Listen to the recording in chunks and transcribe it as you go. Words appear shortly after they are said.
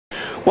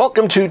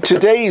Welcome to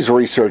today's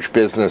Research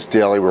Business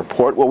Daily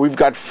Report, where we've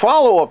got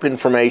follow-up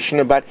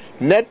information about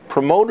Net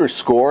Promoter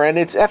Score and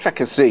its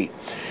efficacy.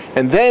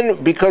 And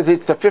then, because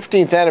it's the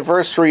 15th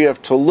anniversary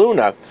of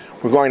Toluna,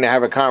 we're going to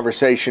have a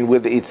conversation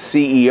with its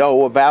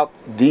CEO about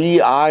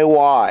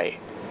DIY.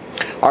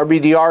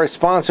 RBDR is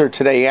sponsored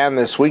today and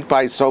this week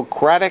by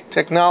Socratic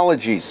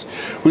Technologies,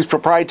 whose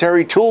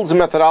proprietary tools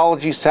and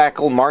methodologies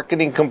tackle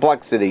marketing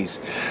complexities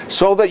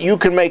so that you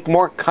can make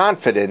more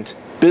confident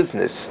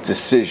business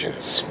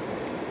decisions.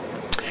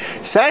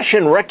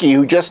 Sachin Rekhi,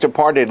 who just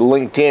departed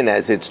LinkedIn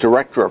as its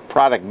Director of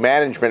Product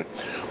Management,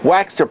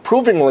 waxed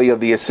approvingly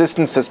of the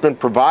assistance that's been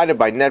provided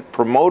by Net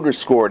Promoter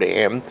Score to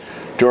him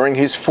during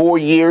his 4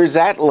 years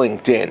at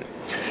LinkedIn.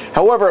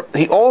 However,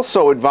 he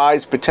also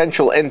advised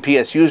potential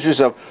NPS users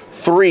of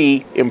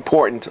 3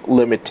 important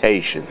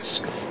limitations.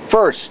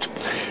 First,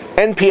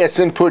 NPS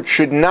input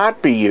should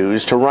not be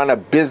used to run a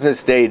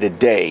business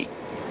day-to-day.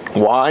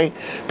 Why?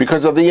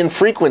 Because of the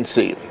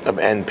infrequency of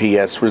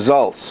NPS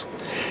results.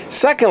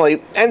 Secondly,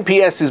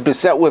 NPS is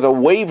beset with a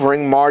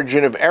wavering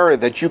margin of error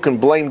that you can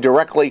blame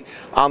directly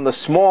on the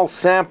small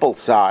sample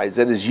size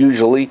that is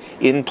usually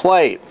in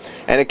play,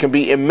 and it can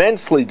be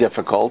immensely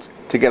difficult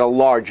to get a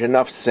large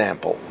enough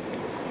sample.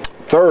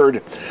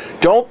 Third,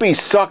 don't be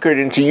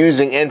suckered into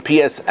using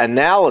NPS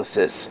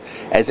analysis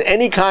as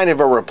any kind of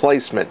a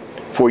replacement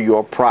for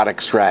your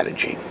product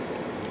strategy.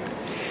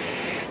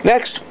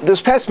 Next,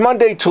 this past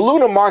Monday,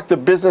 Toluna marked the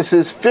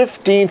business's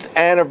 15th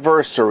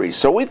anniversary,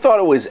 so we thought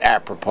it was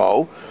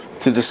apropos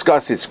to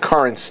discuss its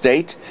current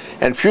state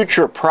and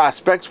future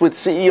prospects with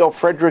CEO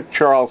Frederic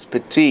Charles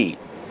Petit.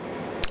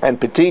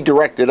 And Petit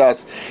directed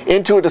us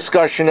into a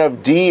discussion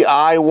of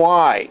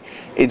DIY,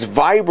 its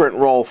vibrant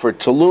role for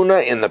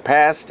Toluna in the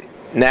past,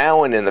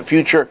 now and in the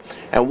future,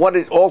 and what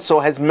it also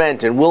has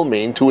meant and will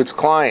mean to its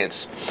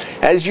clients.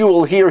 As you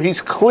will hear,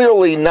 he's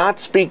clearly not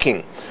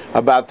speaking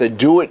about the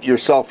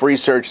do-it-yourself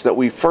research that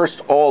we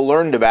first all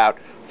learned about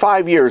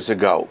 5 years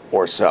ago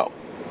or so.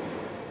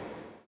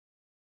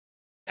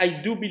 I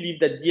do believe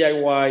that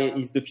DIY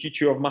is the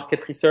future of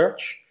market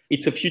research.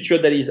 It's a future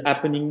that is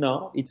happening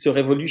now. It's a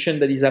revolution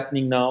that is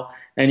happening now.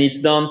 And it's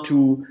down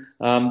to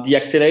the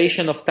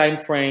acceleration of time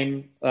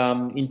frame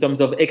in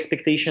terms of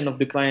expectation of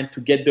the client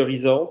to get the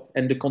result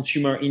and the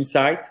consumer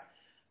insight,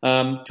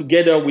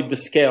 together with the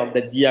scale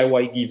that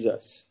DIY gives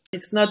us.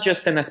 It's not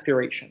just an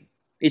aspiration.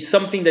 It's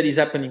something that is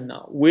happening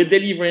now. We're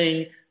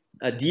delivering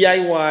a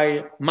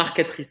DIY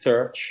market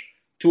research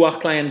to our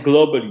client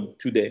globally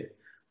today.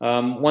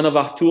 One of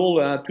our tools,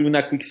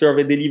 Toluna Quick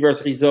Survey,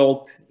 delivers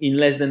results in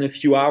less than a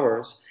few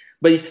hours.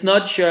 But it's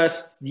not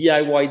just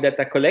DIY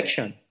data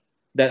collection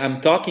that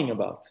I'm talking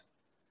about.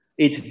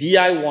 It's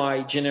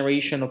DIY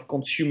generation of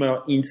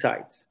consumer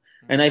insights.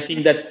 And I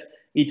think that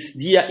it's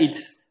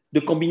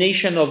the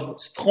combination of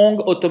strong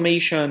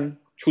automation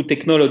through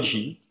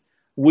technology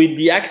with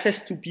the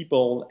access to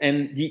people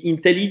and the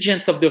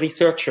intelligence of the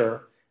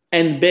researcher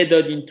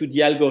embedded into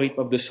the algorithm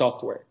of the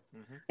software.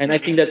 And I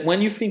think that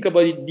when you think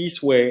about it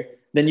this way,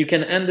 then you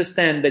can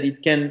understand that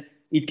it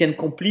can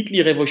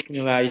completely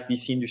revolutionize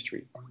this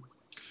industry.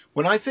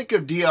 When I think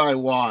of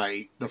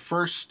DIY, the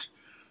first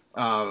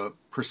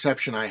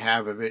perception I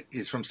have of it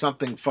is from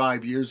something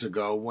 5 years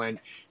ago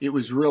when it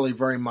was really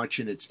very much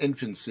in its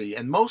infancy,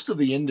 and most of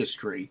the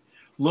industry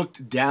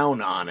looked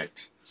down on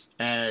it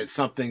as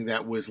something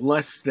that was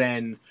less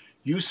than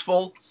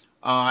useful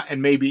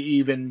and maybe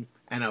even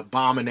an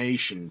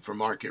abomination for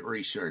market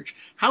research.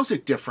 How's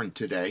it different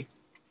today?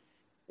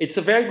 It's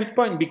a very good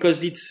point,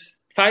 because it's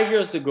 5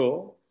 years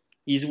ago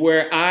is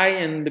where I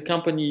and the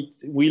company,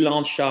 we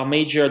launched our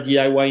major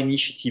DIY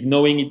initiative,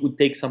 knowing it would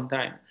take some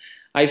time.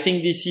 I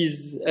think this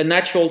is a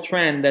natural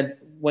trend that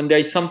when there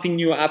is something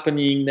new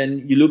happening,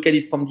 then you look at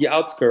it from the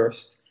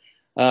outskirts.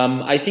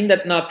 I think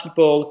that now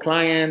people,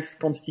 clients,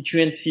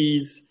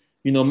 constituencies,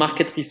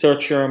 market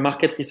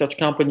research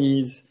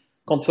companies,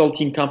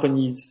 consulting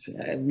companies,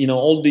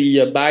 all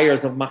the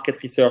buyers of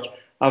market research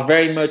are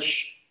very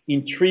much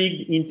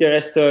intrigued,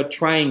 interested,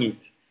 trying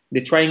it.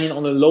 They're trying it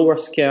on a lower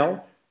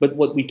scale. But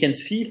what we can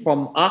see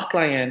from our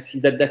clients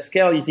is that the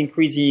scale is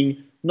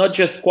increasing not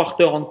just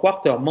quarter on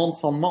quarter,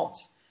 months on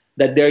months,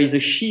 that there is a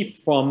shift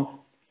from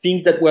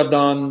things that were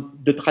done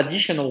the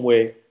traditional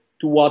way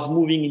towards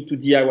moving into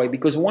DIY.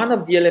 Because one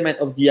of the elements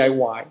of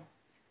DIY,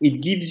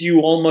 it gives you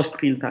almost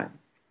real time.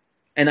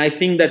 And I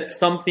think that's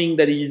something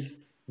that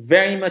is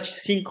very much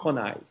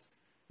synchronized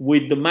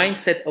with the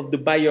mindset of the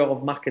buyer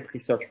of market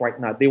research right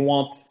now. They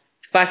want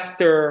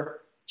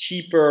faster,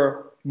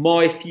 cheaper,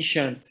 more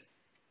efficient,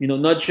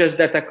 not just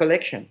data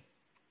collection,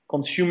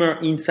 consumer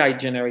insight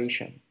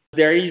generation.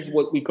 There is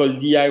what we call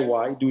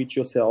DIY, do it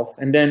yourself.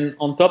 And then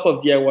on top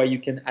of DIY, you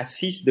can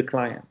assist the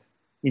client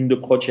in the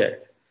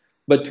project.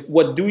 But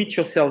what do it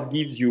yourself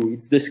gives you,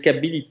 it's the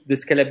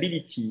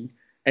scalability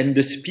and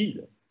the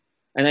speed.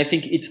 And I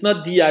think it's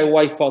not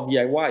DIY for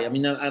DIY. I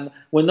mean,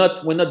 we're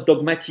not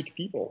dogmatic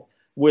people.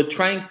 We're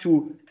trying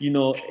to,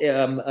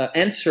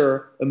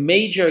 answer a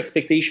major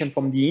expectation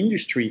from the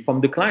industry,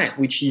 from the client,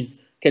 which is,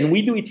 can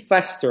we do it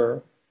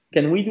faster?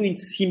 Can we do it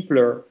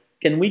simpler?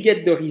 can we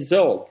get the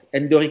result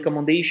and the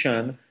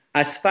recommendation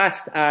as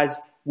fast as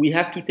we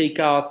have to take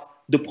out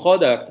the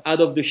product out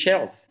of the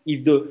shelves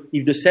if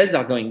the sales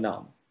are going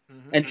down?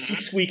 And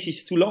 6 weeks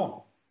is too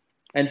long.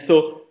 And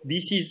so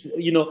this is,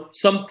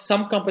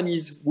 some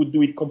companies would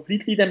do it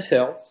completely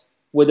themselves,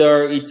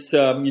 whether it's,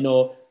 a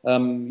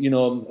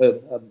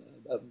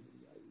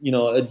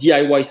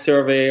DIY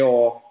survey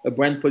or a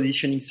brand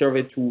positioning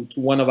survey to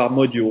one of our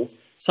modules.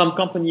 Some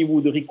company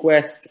would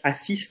request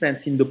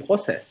assistance in the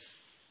process.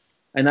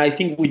 And I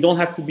think we don't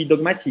have to be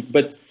dogmatic,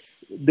 but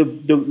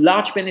the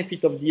large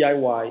benefit of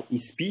DIY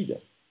is speed.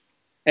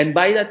 And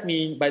by that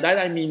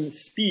I mean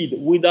speed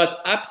without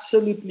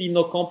absolutely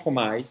no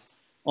compromise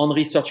on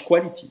research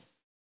quality.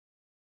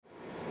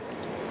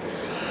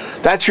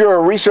 That's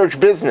your Research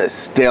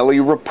Business Daily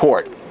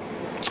Report.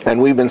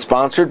 And we've been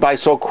sponsored by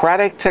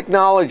Socratic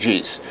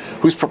Technologies,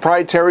 whose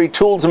proprietary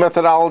tools and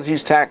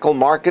methodologies tackle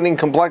marketing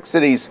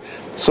complexities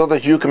so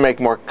that you can make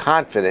more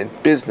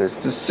confident business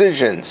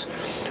decisions.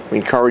 We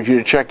encourage you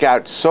to check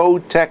out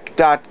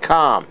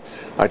Sotech.com,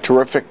 a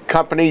terrific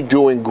company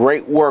doing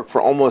great work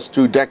for almost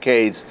 2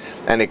 decades,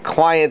 and a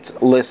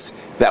client list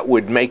that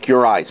would make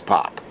your eyes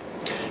pop.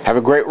 Have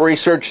a great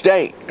research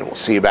day, and we'll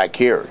see you back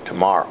here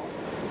tomorrow.